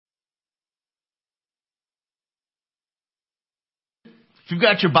If you've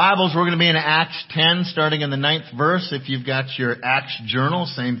got your Bibles, we're going to be in Acts 10, starting in the 9th verse. If you've got your Acts journal,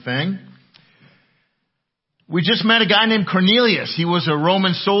 same thing. We just met a guy named Cornelius. He was a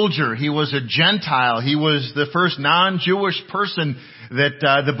Roman soldier. He was a Gentile. He was the first non-Jewish person that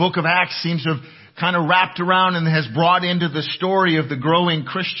the book of Acts seems to have kind of wrapped around and has brought into the story of the growing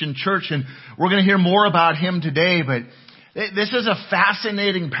Christian church. And we're going to hear more about him today, but this is a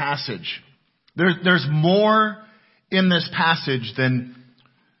fascinating passage. There's more in this passage than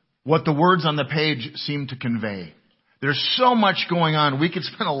what the words on the page seem to convey. There's so much going on. We could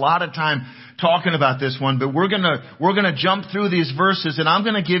spend a lot of time talking about this one, but we're gonna jump through these verses, and I'm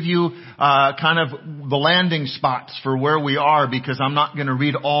gonna give you kind of the landing spots for where we are, because I'm not gonna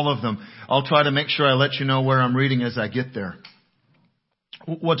read all of them. I'll try to make sure I let you know where I'm reading as I get there.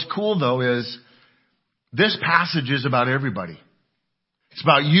 What's cool though is this passage is about everybody. It's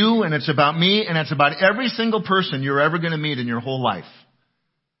about you, and it's about me, and it's about every single person you're ever gonna meet in your whole life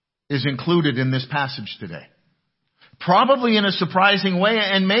is included in this passage today. Probably in a surprising way,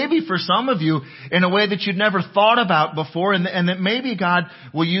 and maybe for some of you in a way that you'd never thought about before, and that maybe God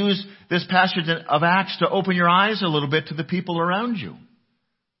will use this passage of Acts to open your eyes a little bit to the people around you.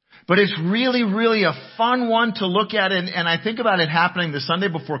 But it's really, really a fun one to look at, and I think about it happening the Sunday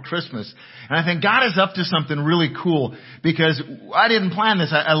before Christmas. And I think God is up to something really cool, because I didn't plan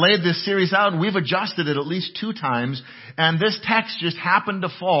this. I laid this series out, and we've adjusted it at least 2 times, and this text just happened to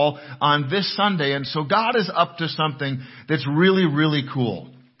fall on this Sunday, and so God is up to something that's really, really cool.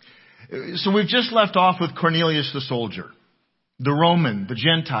 So we've just left off with Cornelius the soldier, the Roman, the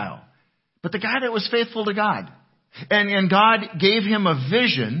Gentile, but the guy that was faithful to God. And God gave him a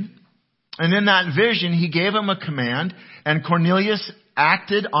vision, and in that vision, He gave him a command, and Cornelius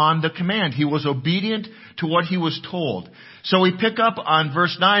acted on the command. He was obedient to what he was told. So we pick up on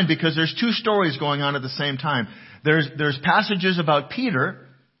verse 9, because there's 2 stories going on at the same time. There's passages about Peter,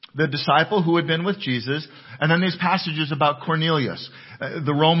 the disciple who had been with Jesus, and then there's passages about Cornelius,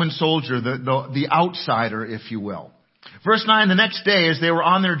 the Roman soldier, the outsider, if you will. Verse 9, the next day, as they were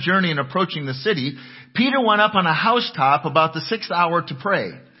on their journey and approaching the city, Peter went up on a housetop about the 6th hour to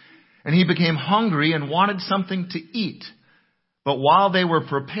pray. And he became hungry and wanted something to eat. But while they were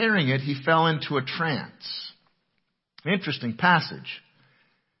preparing it, he fell into a trance. Interesting passage.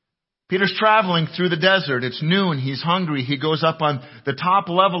 Peter's traveling through the desert. It's noon. He's hungry. He goes up on the top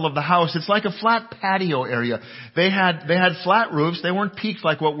level of the house. It's like a flat patio area. They had flat roofs. They weren't peaked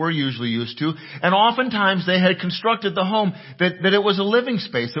like what we're usually used to. And oftentimes they had constructed the home that it was a living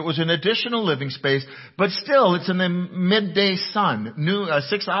space. It was an additional living space. But still, it's in the midday sun.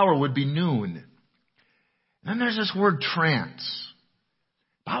 6th hour would be noon. Then there's this word trance.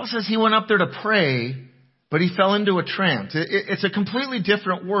 The Bible says he went up there to pray, but he fell into a trance. It's a completely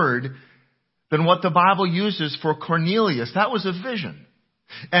different word than what the Bible uses for Cornelius. That was a vision.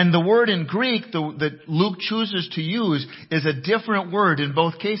 And the word in Greek that Luke chooses to use is a different word in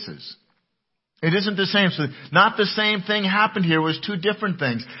both cases. It isn't the same. So not the same thing happened here. It was 2 different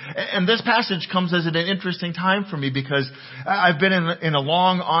things. And this passage comes as an interesting time for me, because I've been in a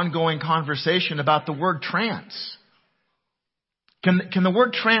long ongoing conversation about the word trance. Can the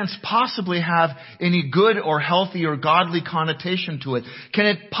word trance possibly have any good or healthy or godly connotation to it? Can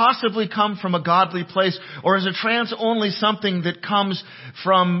it possibly come from a godly place? Or is a trance only something that comes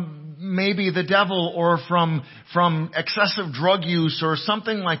from maybe the devil, or from excessive drug use or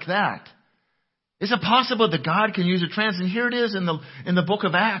something like that? Is it possible that God can use a trance? And here it is in the book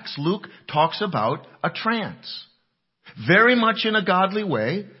of Acts. Luke talks about a trance. Very much in a godly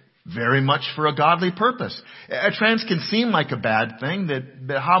way. Very much for a godly purpose. A trance can seem like a bad thing.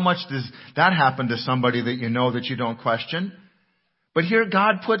 That how much does that happen to somebody that you know that you don't question? But here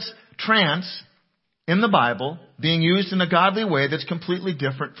God puts trance in the Bible being used in a godly way that's completely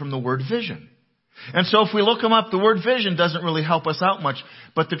different from the word vision. And so if we look them up, the word vision doesn't really help us out much.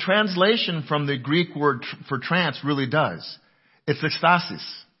 But the translation from the Greek word for trance really does. It's ekstasis.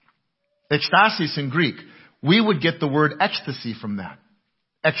 Ekstasis in Greek. We would get the word ecstasy from that.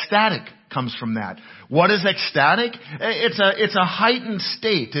 Ecstatic comes from that. What is ecstatic? It's a heightened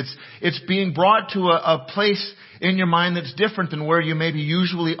state. It's being brought to a place in your mind that's different than where you maybe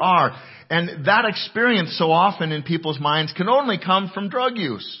usually are. And that experience so often in people's minds can only come from drug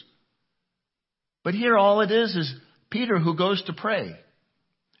use. But here all it is Peter who goes to pray.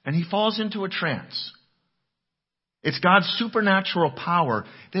 And he falls into a trance. It's God's supernatural power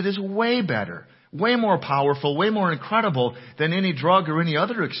that is way better, way more powerful, way more incredible than any drug or any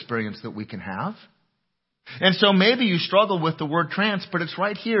other experience that we can have. And so maybe you struggle with the word trance, but it's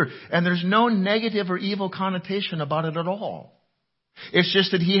right here. And there's no negative or evil connotation about it at all. It's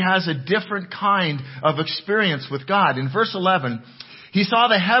just that he has a different kind of experience with God. In verse 11, He saw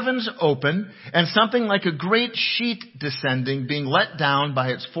the heavens open and something like a great sheet descending, being let down by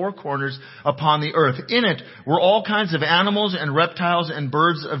its four corners upon the earth. In it were all kinds of animals and reptiles and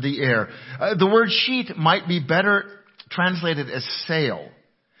birds of the air. The word sheet might be better translated as sail.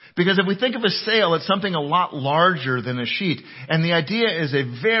 Because if we think of a sail, it's something a lot larger than a sheet. And the idea is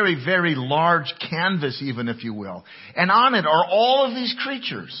a very, very large canvas, even, if you will. And on it are all of these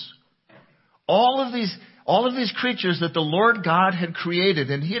creatures. All of these creatures that the Lord God had created,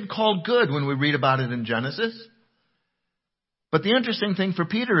 and He had called good when we read about it in Genesis. But the interesting thing for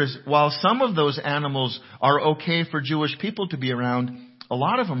Peter is, while some of those animals are okay for Jewish people to be around, a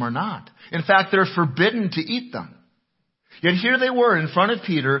lot of them are not. In fact, they're forbidden to eat them. Yet here they were in front of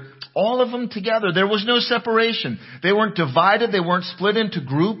Peter, all of them together. There was no separation. They weren't divided. They weren't split into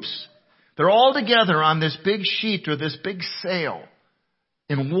groups. They're all together on this big sheet or this big sail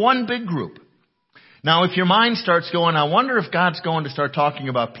in one big group. Now, if your mind starts going, I wonder if God's going to start talking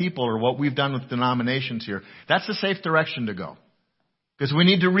about people or what we've done with denominations here, that's a safe direction to go. Because we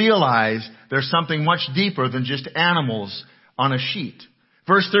need to realize there's something much deeper than just animals on a sheet.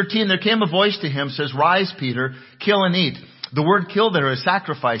 Verse 13, there came a voice to him, says, rise, Peter, kill and eat. The word kill there is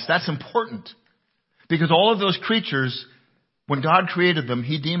sacrifice. That's important. Because all of those creatures, when God created them,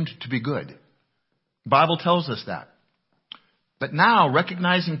 He deemed to be good. The Bible tells us that. But now,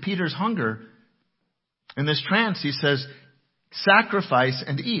 recognizing Peter's hunger, in this trance, he says, sacrifice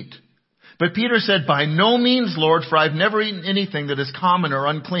and eat. But Peter said, by no means, Lord, for I've never eaten anything that is common or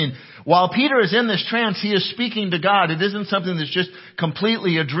unclean. While Peter is in this trance, he is speaking to God. It isn't something that's just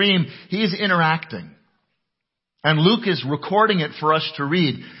completely a dream. He is interacting. And Luke is recording it for us to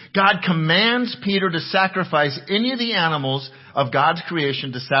read. God commands Peter to sacrifice any of the animals of God's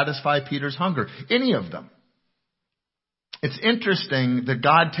creation to satisfy Peter's hunger. Any of them. It's interesting that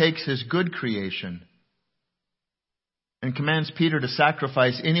God takes His good creation and commands Peter to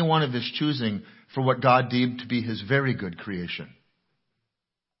sacrifice any one of his choosing for what God deemed to be His very good creation.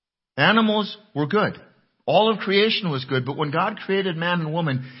 Animals were good. All of creation was good, but when God created man and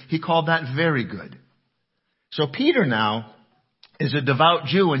woman, He called that very good. So Peter now is a devout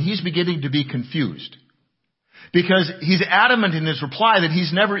Jew, and he's beginning to be confused. Because he's adamant in his reply that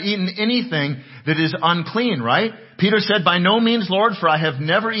he's never eaten anything that is unclean, right? Peter said, by no means, Lord, for I have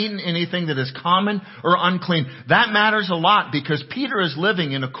never eaten anything that is common or unclean. That matters a lot because Peter is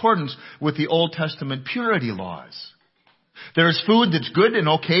living in accordance with the Old Testament purity laws. There's food that's good and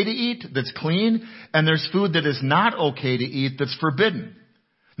okay to eat, that's clean, and there's food that is not okay to eat, that's forbidden.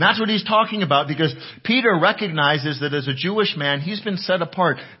 And that's what he's talking about because Peter recognizes that as a Jewish man, he's been set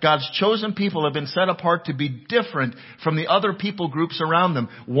apart. God's chosen people have been set apart to be different from the other people groups around them.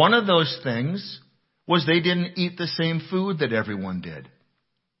 One of those things was they didn't eat the same food that everyone did.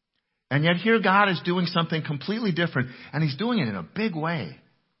 And yet here God is doing something completely different, and He's doing it in a big way.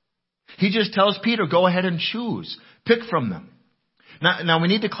 He just tells Peter, go ahead and choose. Pick from them. Now we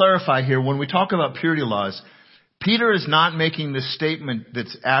need to clarify here, when we talk about purity laws, Peter is not making this statement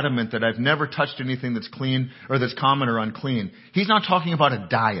that's adamant that I've never touched anything that's clean or that's common or unclean. He's not talking about a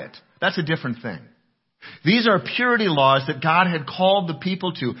diet. That's a different thing. These are purity laws that God had called the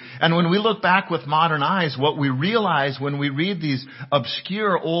people to. And when we look back with modern eyes, what we realize when we read these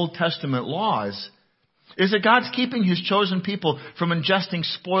obscure Old Testament laws is that God's keeping His chosen people from ingesting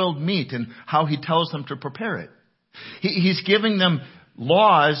spoiled meat and how He tells them to prepare it. He's giving them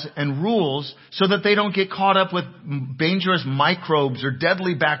laws and rules so that they don't get caught up with dangerous microbes or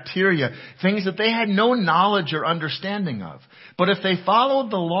deadly bacteria, things that they had no knowledge or understanding of. But if they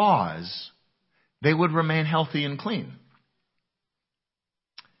followed the laws, they would remain healthy and clean.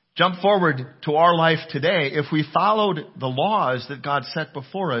 Jump forward to our life today. If we followed the laws that God set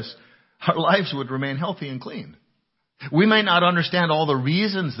before us, our lives would remain healthy and clean. We may not understand all the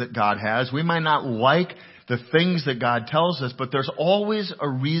reasons that God has. We might not like the things that God tells us, but there's always a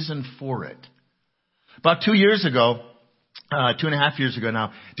reason for it. About 2 years ago, 2.5 years ago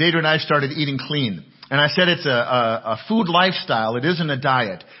now, Deirdre and I started eating clean. And I said it's a food lifestyle. It isn't a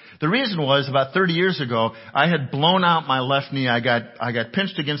diet. The reason was about 30 years ago, I had blown out my left knee. I got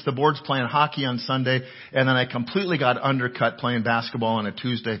pinched against the boards playing hockey on Sunday, and then I completely got undercut playing basketball on a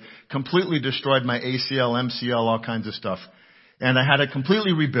Tuesday. Completely destroyed my ACL, MCL, all kinds of stuff. And I had it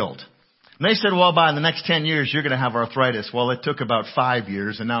completely rebuilt. And they said, well, by the next 10 years, you're going to have arthritis. Well, it took about 5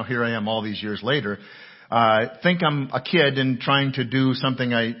 years, and now here I am all these years later. Think I'm a kid and trying to do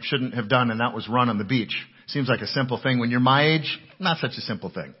something I shouldn't have done, and that was run on the beach. Seems like a simple thing. When you're my age, not such a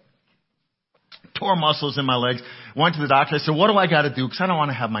simple thing. Tore muscles in my legs. Went to the doctor. I said, what do I got to do? Because I don't want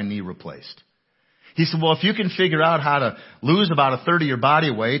to have my knee replaced. He said, well, if you can figure out how to lose about a third of your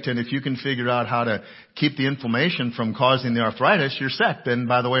body weight, and if you can figure out how to keep the inflammation from causing the arthritis, you're set. Then,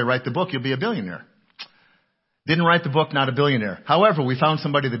 by the way, write the book, you'll be a billionaire. Didn't write the book, not a billionaire. However, we found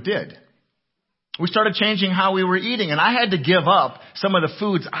somebody that did. We started changing how we were eating, and I had to give up some of the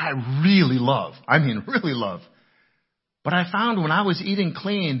foods I really love. I mean, really love. But I found when I was eating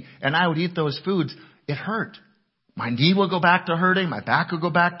clean and I would eat those foods, it hurt. My knee would go back to hurting. My back would go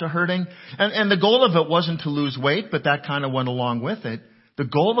back to hurting. And the goal of it wasn't to lose weight, but that kind of went along with it. The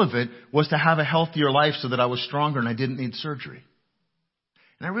goal of it was to have a healthier life so that I was stronger and I didn't need surgery.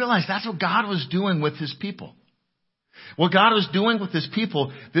 And I realized that's what God was doing with His people. What God was doing with His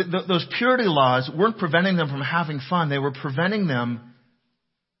people, those purity laws weren't preventing them from having fun. They were preventing them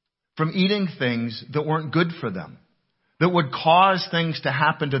from eating things that weren't good for them, that would cause things to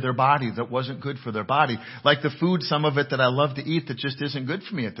happen to their body that wasn't good for their body. Like the food, some of it that I love to eat that just isn't good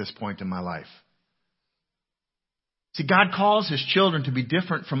for me at this point in my life. See, God calls His children to be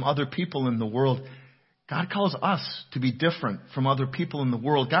different from other people in the world. God calls us to be different from other people in the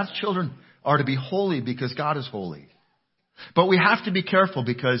world. God's children are to be holy because God is holy. But we have to be careful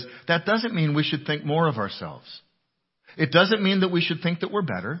because that doesn't mean we should think more of ourselves. It doesn't mean that we should think that we're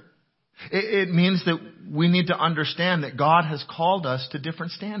better. It means that we need to understand that God has called us to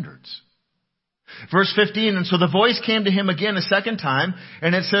different standards. Verse 15, and so the voice came to him again a second time,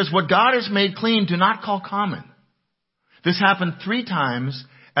 and it says, what God has made clean, do not call common. This happened 3 times,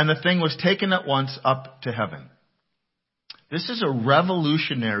 and the thing was taken at once up to heaven. This is a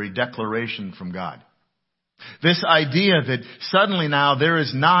revolutionary declaration from God. This idea that suddenly now there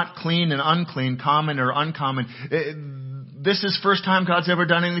is not clean and unclean, common or uncommon. This is the first time God's ever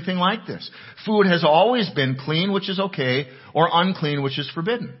done anything like this. Food has always been clean, which is okay, or unclean, which is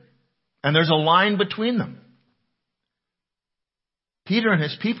forbidden. And there's a line between them. Peter and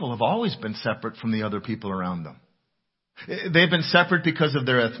his people have always been separate from the other people around them. They've been separate because of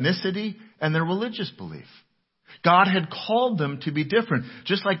their ethnicity and their religious belief. God had called them to be different,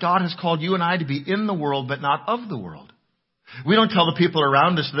 just like God has called you and I to be in the world, but not of the world. We don't tell the people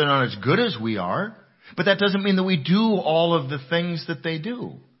around us they're not as good as we are. But that doesn't mean that we do all of the things that they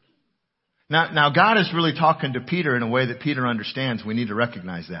do. Now God is really talking to Peter in a way that Peter understands. We need to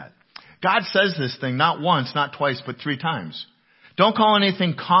recognize that. God says this thing not once, not twice, but 3 times. Don't call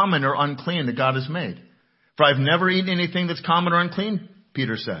anything common or unclean that God has made. For I've never eaten anything that's common or unclean,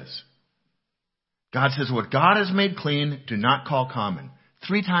 Peter says. God says, what God has made clean, do not call common.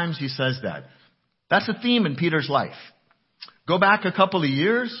 3 times He says that. That's a theme in Peter's life. Go back a couple of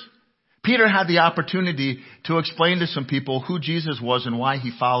years. Peter had the opportunity to explain to some people who Jesus was and why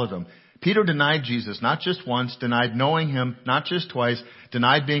He followed Him. Peter denied Jesus, not just once, denied knowing Him, not just twice,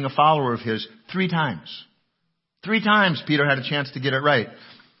 denied being a follower of His 3 times. 3 times Peter had a chance to get it right.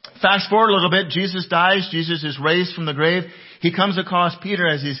 Fast forward a little bit, Jesus dies, Jesus is raised from the grave. He comes across Peter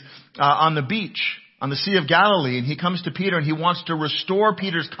as he's on the beach, on the Sea of Galilee, and he comes to Peter and he wants to restore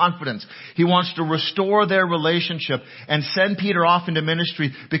Peter's confidence. He wants to restore their relationship and send Peter off into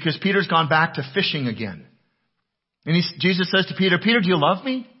ministry because Peter's gone back to fishing again. And Jesus says to Peter, Peter, do you love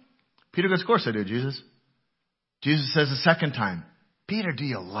me? Peter goes, of course I do, Jesus. Jesus says a second time, Peter, do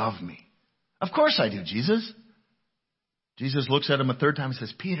you love me? Of course I do, Jesus. Jesus looks at him a third time and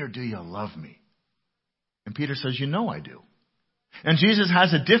says, Peter, do you love me? And Peter says, you know I do. And Jesus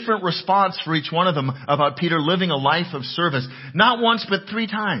has a different response for each one of them about Peter living a life of service. Not once, but 3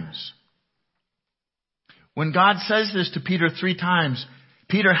 times. When God says this to Peter 3 times,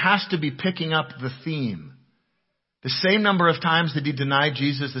 Peter has to be picking up the theme. The same number of times that he denied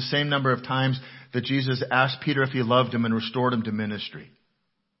Jesus, the same number of times that Jesus asked Peter if he loved him and restored him to ministry.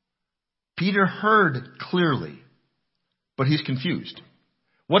 Peter heard clearly, but he's confused.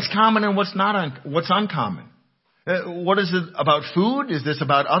 What's common and what's uncommon? What is it about food? Is this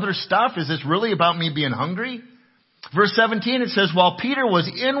about other stuff? Is this really about me being hungry? Verse 17, it says, while Peter was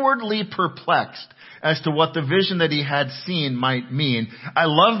inwardly perplexed as to what the vision that he had seen might mean. I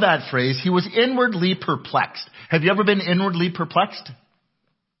love that phrase. He was inwardly perplexed. Have you ever been inwardly perplexed?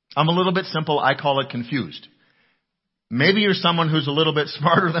 I'm a little bit simple. I call it confused. Maybe you're someone who's a little bit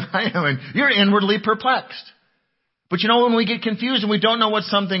smarter than I am and you're inwardly perplexed. But you know, when we get confused and we don't know what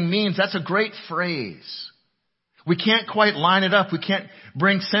something means, that's a great phrase. We can't quite line it up. We can't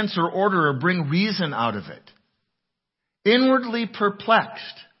bring sense or order or bring reason out of it. Inwardly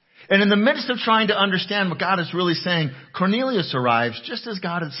perplexed. And in the midst of trying to understand what God is really saying, Cornelius arrives just as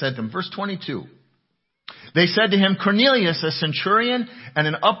God had said to him. Verse 22. They said to him, Cornelius, a centurion and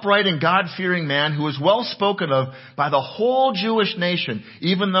an upright and God-fearing man who is well spoken of by the whole Jewish nation,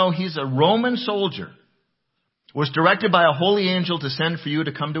 even though he's a Roman soldier, was directed by a holy angel to send for you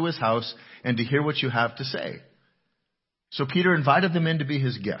to come to his house and to hear what you have to say. So Peter invited them in to be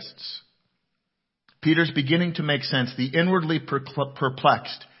his guests. Peter's beginning to make sense. The inwardly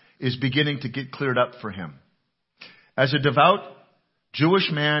perplexed is beginning to get cleared up for him. As a devout Jewish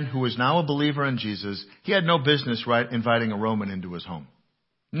man who is now a believer in Jesus, he had no business inviting a Roman into his home.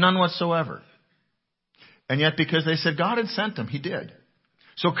 None whatsoever. And yet because they said God had sent him, he did.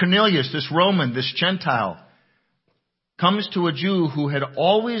 So Cornelius, this Roman, this Gentile, comes to a Jew who had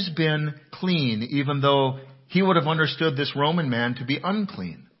always been clean, even though he would have understood this Roman man to be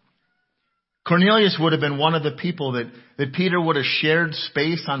unclean. Cornelius would have been one of the people that Peter would have shared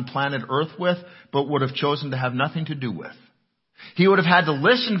space on planet Earth with, but would have chosen to have nothing to do with. He would have had to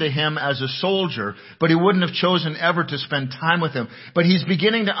listen to him as a soldier, but he wouldn't have chosen ever to spend time with him. But he's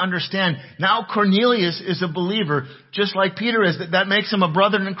beginning to understand, now Cornelius is a believer, just like Peter is. That makes him a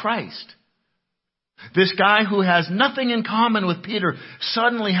brother in Christ. This guy who has nothing in common with Peter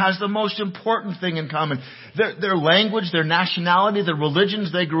suddenly has the most important thing in common. Their language, their nationality, the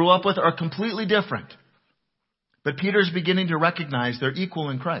religions they grew up with are completely different. But Peter's beginning to recognize they're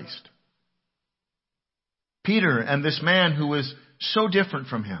equal in Christ. Peter and this man who is so different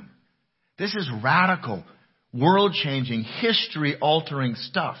from him. This is radical, world-changing, history-altering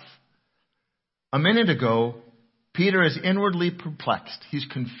stuff. A minute ago, Peter is inwardly perplexed. He's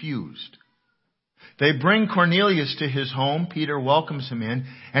confused. They bring Cornelius to his home. Peter welcomes him in,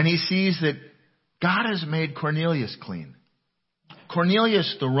 and he sees that God has made Cornelius clean.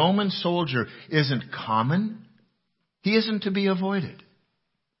 Cornelius, the Roman soldier, isn't common. He isn't to be avoided.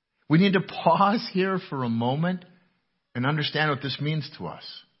 We need to pause here for a moment and understand what this means to us.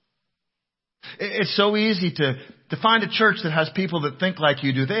 It's so easy to find a church that has people that think like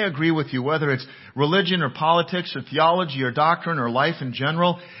you do. They agree with you, whether it's religion or politics or theology or doctrine or life in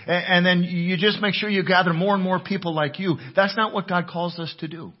general. And then you just make sure you gather more and more people like you. That's not what God calls us to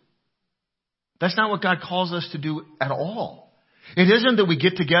do. That's not what God calls us to do at all. It isn't that we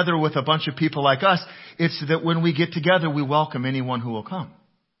get together with a bunch of people like us. It's that when we get together, we welcome anyone who will come.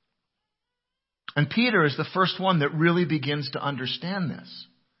 And Peter is the first one that really begins to understand this.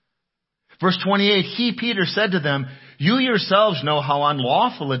 Verse 28, he, Peter, said to them, you yourselves know how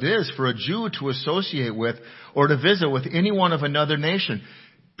unlawful it is for a Jew to associate with or to visit with anyone of another nation.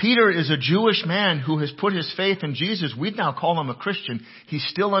 Peter is a Jewish man who has put his faith in Jesus. We'd now call him a Christian. He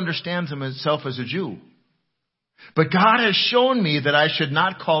still understands himself as a Jew. But God has shown me that I should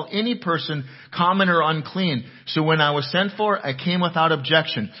not call any person common or unclean. So when I was sent for, I came without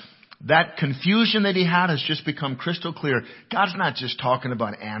objection. That confusion that he had has just become crystal clear. God's not just talking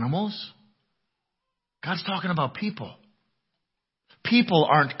about animals. God's talking about people. People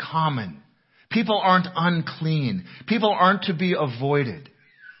aren't common. People aren't unclean. People aren't to be avoided.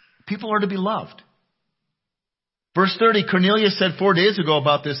 People are to be loved. Verse 30, Cornelius said 4 days ago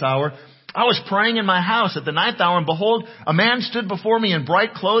about this hour, I was praying in my house at the 9th hour, and behold, a man stood before me in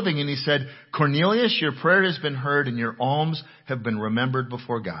bright clothing, and he said, Cornelius, your prayer has been heard, and your alms have been remembered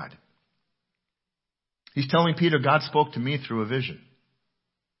before God. He's telling Peter, God spoke to me through a vision.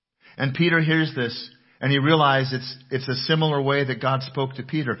 And Peter hears this, and he realizes it's a similar way that God spoke to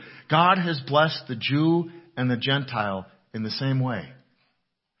Peter. God has blessed the Jew and the Gentile in the same way.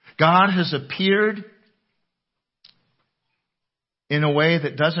 God has appeared in a way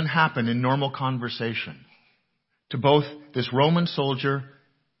that doesn't happen in normal conversation to both this Roman soldier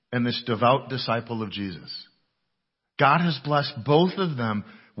and this devout disciple of Jesus. God has blessed both of them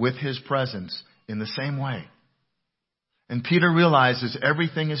with his presence in the same way. And Peter realizes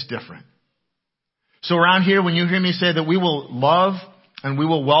everything is different. So around here, when you hear me say that we will love and we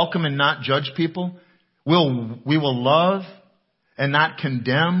will welcome and not judge people, we will love and not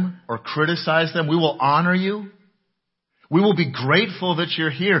condemn or criticize them. We will honor you. We will be grateful that you're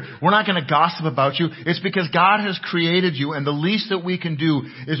here. We're not going to gossip about you. It's because God has created you, and the least that we can do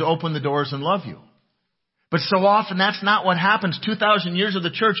is open the doors and love you. But so often that's not what happens. 2,000 years of the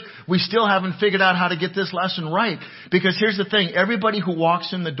church, we still haven't figured out how to get this lesson right. Because here's the thing. Everybody who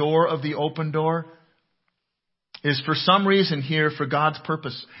walks in the door of the open door is for some reason here for God's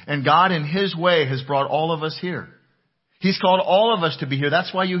purpose. And God in His way has brought all of us here. He's called all of us to be here.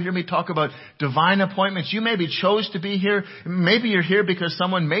 That's why you hear me talk about divine appointments. You maybe chose to be here. Maybe you're here because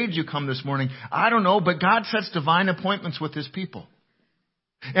someone made you come this morning. I don't know, but God sets divine appointments with His people.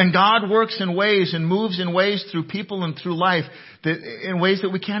 And God works in ways and moves in ways through people and through life in ways that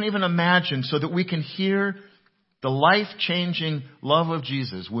we can't even imagine, so that we can hear the life-changing love of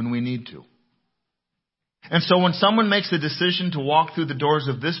Jesus when we need to. And so when someone makes the decision to walk through the doors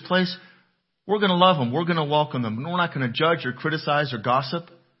of this place, we're going to love them. We're going to welcome them. We're not going to judge or criticize or gossip.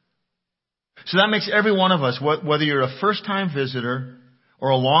 So that makes every one of us, whether you're a first-time visitor or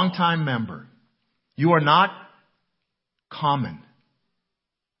a long-time member, you are not common.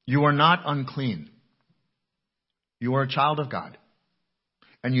 You are not unclean. You are a child of God.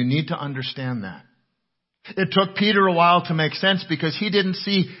 And you need to understand that. It took Peter a while to make sense because he didn't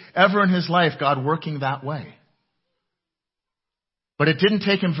see ever in his life God working that way. But it didn't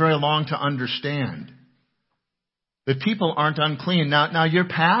take him very long to understand that people aren't unclean. Now your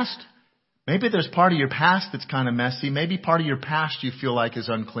past, maybe there's part of your past that's kind of messy. Maybe part of your past you feel like is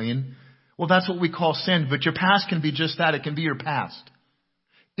unclean. Well, that's what we call sin. But your past can be just that. It can be your past.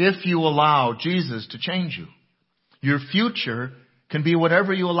 If you allow Jesus to change you. Your future can be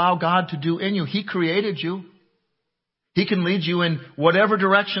whatever you allow God to do in you. He created you. He can lead you in whatever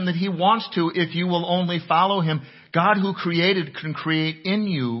direction that He wants to if you will only follow Him. God who created can create in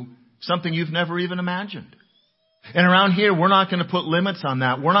you something you've never even imagined. And around here, we're not going to put limits on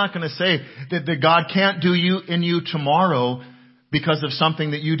that. We're not going to say that God can't do in you tomorrow because of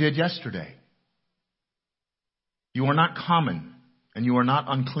something that you did yesterday. You are not common and you are not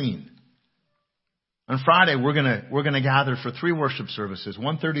unclean. On Friday, we're going to gather for 3 worship services,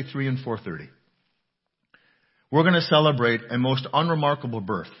 1:33 and 4:30. We're going to celebrate a most unremarkable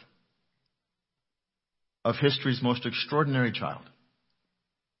birth of history's most extraordinary child.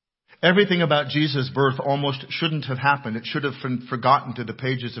 Everything about Jesus' birth almost shouldn't have happened. It should have been forgotten to the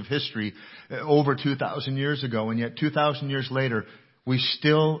pages of history over 2,000 years ago. And yet 2,000 years later, we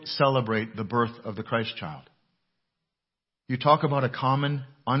still celebrate the birth of the Christ child. You talk about a common,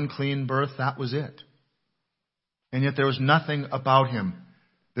 unclean birth, that was it. And yet there was nothing about Him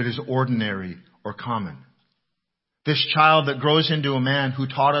that is ordinary or common. This child that grows into a man who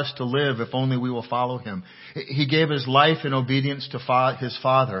taught us to live if only we will follow Him. He gave His life in obedience to His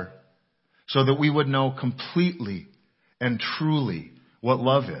Father so that we would know completely and truly what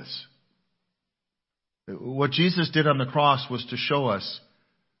love is. What Jesus did on the cross was to show us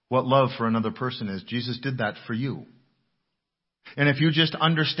what love for another person is. Jesus did that for you. And if you just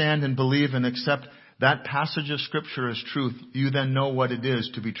understand and believe and accept that passage of Scripture as truth, you then know what it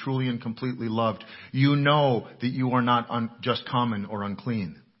is to be truly and completely loved. You know that you are not just common or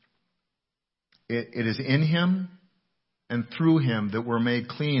unclean. It is in Him and through Him that we're made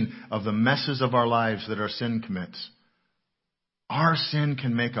clean of the messes of our lives that our sin commits. Our sin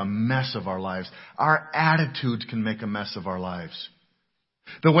can make a mess of our lives. Our attitudes can make a mess of our lives.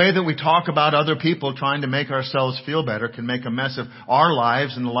 The way that we talk about other people trying to make ourselves feel better can make a mess of our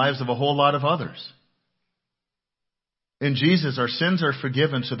lives and the lives of a whole lot of others. In Jesus, our sins are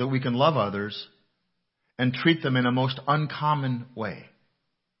forgiven so that we can love others and treat them in a most uncommon way.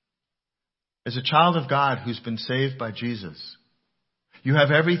 As a child of God who's been saved by Jesus, you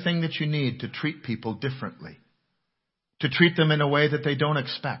have everything that you need to treat people differently, to treat them in a way that they don't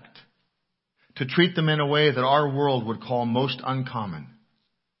expect, to treat them in a way that our world would call most uncommon.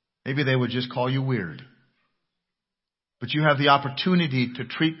 Maybe they would just call you weird. But you have the opportunity to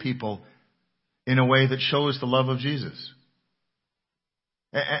treat people in a way that shows the love of Jesus.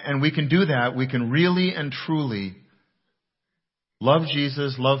 And we can do that. We can really and truly love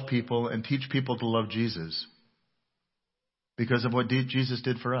Jesus, love people, and teach people to love Jesus because of what Jesus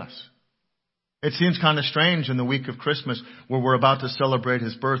did for us. It seems kind of strange in the week of Christmas where we're about to celebrate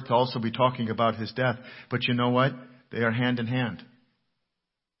His birth to also be talking about His death. But you know what? They are hand in hand.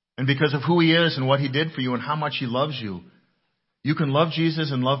 And because of who He is and what He did for you and how much He loves you, you can love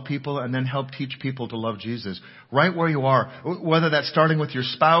Jesus and love people and then help teach people to love Jesus right where you are. Whether that's starting with your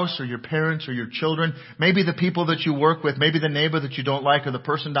spouse or your parents or your children, maybe the people that you work with, maybe the neighbor that you don't like or the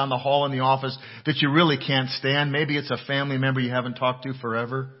person down the hall in the office that you really can't stand. Maybe it's a family member you haven't talked to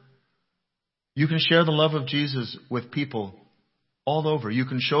forever. You can share the love of Jesus with people all over. You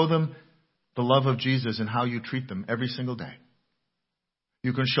can show them the love of Jesus and how you treat them every single day.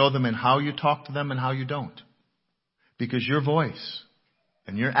 You can show them in how you talk to them and how you don't. Because your voice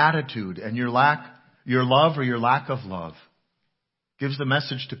and your attitude and your love or your lack of love gives the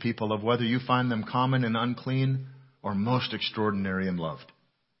message to people of whether you find them common and unclean or most extraordinary and loved.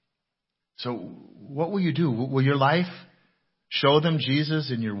 So what will you do? Will your life show them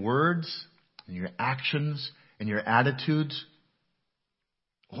Jesus in your words, in your actions, in your attitudes?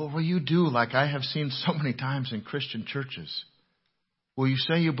 Or will you do like I have seen so many times in Christian churches? Will you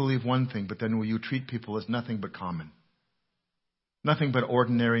say you believe one thing, but then will you treat people as nothing but common? Nothing but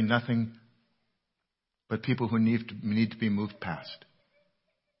ordinary, nothing but people who need to be moved past.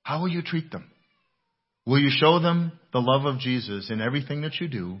 How will you treat them? Will you show them the love of Jesus in everything that you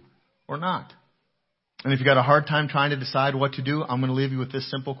do or not? And if you've got a hard time trying to decide what to do, I'm going to leave you with this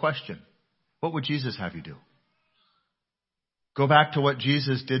simple question. What would Jesus have you do? Go back to what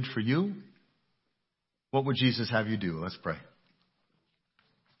Jesus did for you What would Jesus have you do? Let's pray.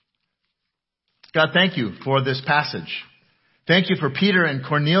 God, thank you for this passage. Thank you for Peter and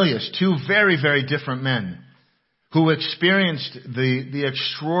Cornelius, two very, very different men who experienced the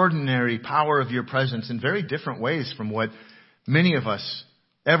extraordinary power of your presence in very different ways from what many of us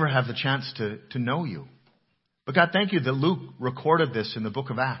ever have the chance to know you. But God, thank you that Luke recorded this in the book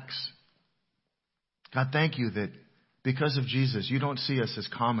of Acts. God, thank you that because of Jesus, you don't see us as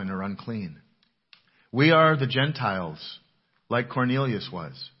common or unclean. We are the Gentiles, like Cornelius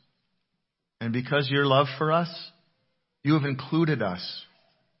was. And because your love for us, you have included us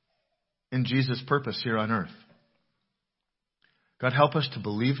in Jesus' purpose here on earth. God, help us to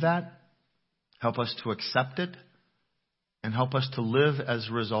believe that. Help us to accept it. And help us to live as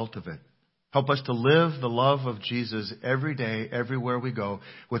a result of it. Help us to live the love of Jesus every day, everywhere we go,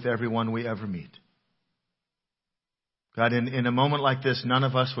 with everyone we ever meet. God, in a moment like this, none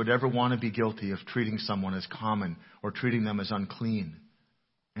of us would ever want to be guilty of treating someone as common or treating them as unclean.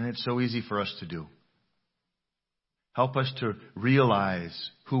 And it's so easy for us to do. Help us to realize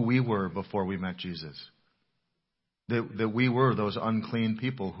who we were before we met Jesus. That we were those unclean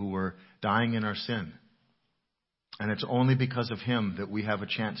people who were dying in our sin. And it's only because of Him that we have a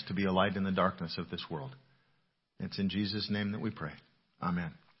chance to be a light in the darkness of this world. It's in Jesus' name that we pray.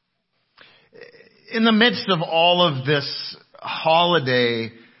 Amen. In the midst of all of this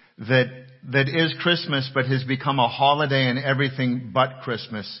holiday that is Christmas but has become a holiday and everything but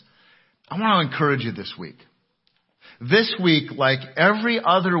Christmas, I want to encourage you this week. This week, like every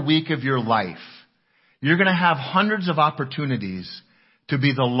other week of your life, you're going to have hundreds of opportunities to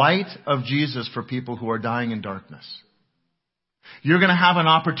be the light of Jesus for people who are dying in darkness. You're going to have an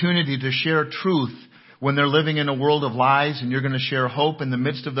opportunity to share truth when they're living in a world of lies, and you're going to share hope in the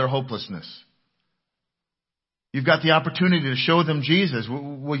midst of their hopelessness. You've got the opportunity to show them Jesus.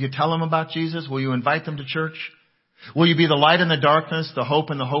 Will you tell them about Jesus? Will you invite them to church? Will you be the light in the darkness, the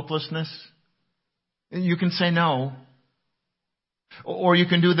hope in the hopelessness? You can say no. Or you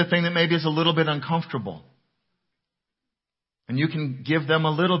can do the thing that maybe is a little bit uncomfortable. And you can give them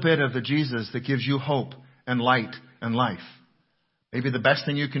a little bit of the Jesus that gives you hope and light and life. Maybe the best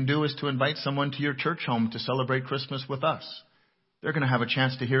thing you can do is to invite someone to your church home to celebrate Christmas with us. They're going to have a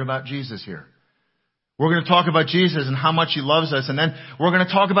chance to hear about Jesus here. We're going to talk about Jesus and how much He loves us. And then we're going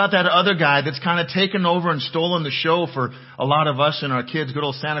to talk about that other guy that's kind of taken over and stolen the show for a lot of us and our kids. Good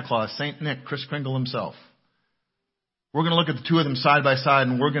old Santa Claus, Saint Nick, Kris Kringle himself. We're going to look at the two of them side by side,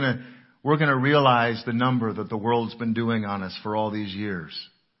 and we're going to realize the number that the world's been doing on us for all these years.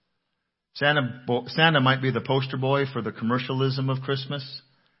 Santa might be the poster boy for the commercialism of Christmas,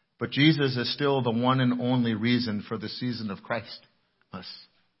 but Jesus is still the one and only reason for the season of Christmas.